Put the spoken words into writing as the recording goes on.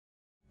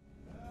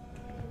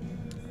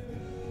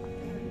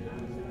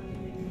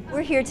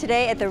We're here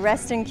today at the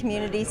Reston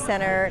Community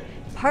Center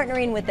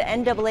partnering with the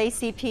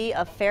NAACP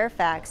of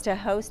Fairfax to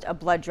host a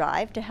blood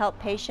drive to help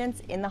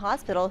patients in the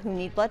hospital who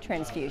need blood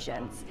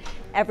transfusions.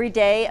 Every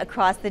day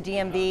across the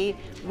DMV,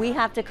 we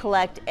have to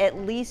collect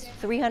at least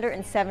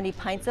 370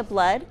 pints of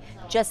blood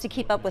just to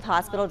keep up with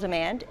hospital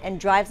demand, and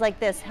drives like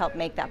this help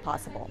make that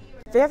possible.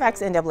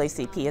 Fairfax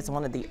NAACP is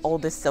one of the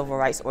oldest civil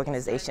rights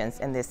organizations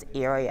in this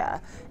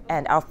area,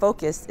 and our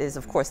focus is,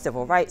 of course,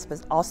 civil rights,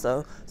 but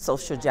also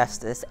social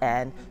justice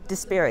and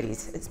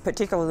disparities,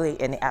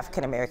 particularly in the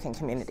African American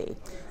community.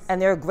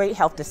 And there are great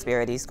health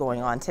disparities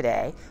going on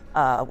today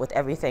with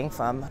everything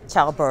from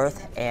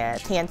childbirth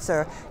and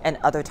cancer and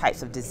other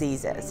types of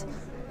diseases.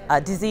 A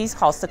disease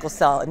called sickle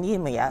cell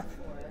anemia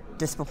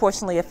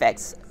disproportionately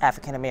affects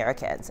African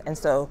Americans, and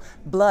so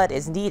blood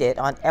is needed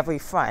on every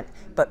front,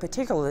 but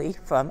particularly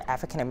from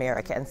African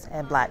Americans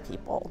and Black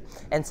people.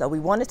 And so we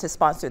wanted to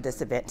sponsor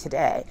this event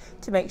today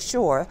to make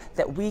sure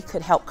that we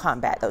could help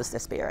combat those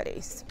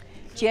disparities.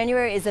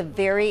 January is a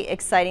very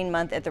exciting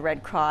month at the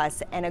Red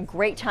Cross and a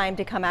great time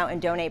to come out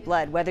and donate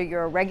blood. Whether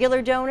you're a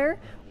regular donor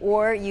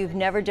or you've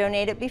never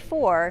donated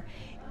before,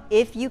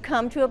 if you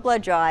come to a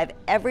blood drive,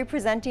 every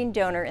presenting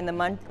donor in the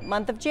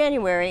month of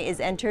January is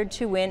entered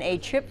to win a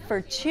trip for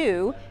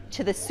two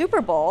to the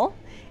Super Bowl.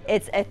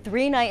 It's a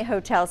 3-night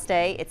hotel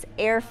stay, it's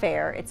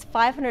airfare, it's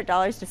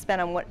 $500 to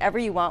spend on whatever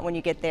you want when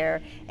you get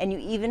there, and you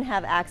even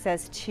have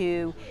access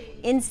to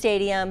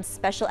in-stadium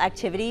special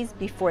activities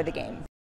before the game.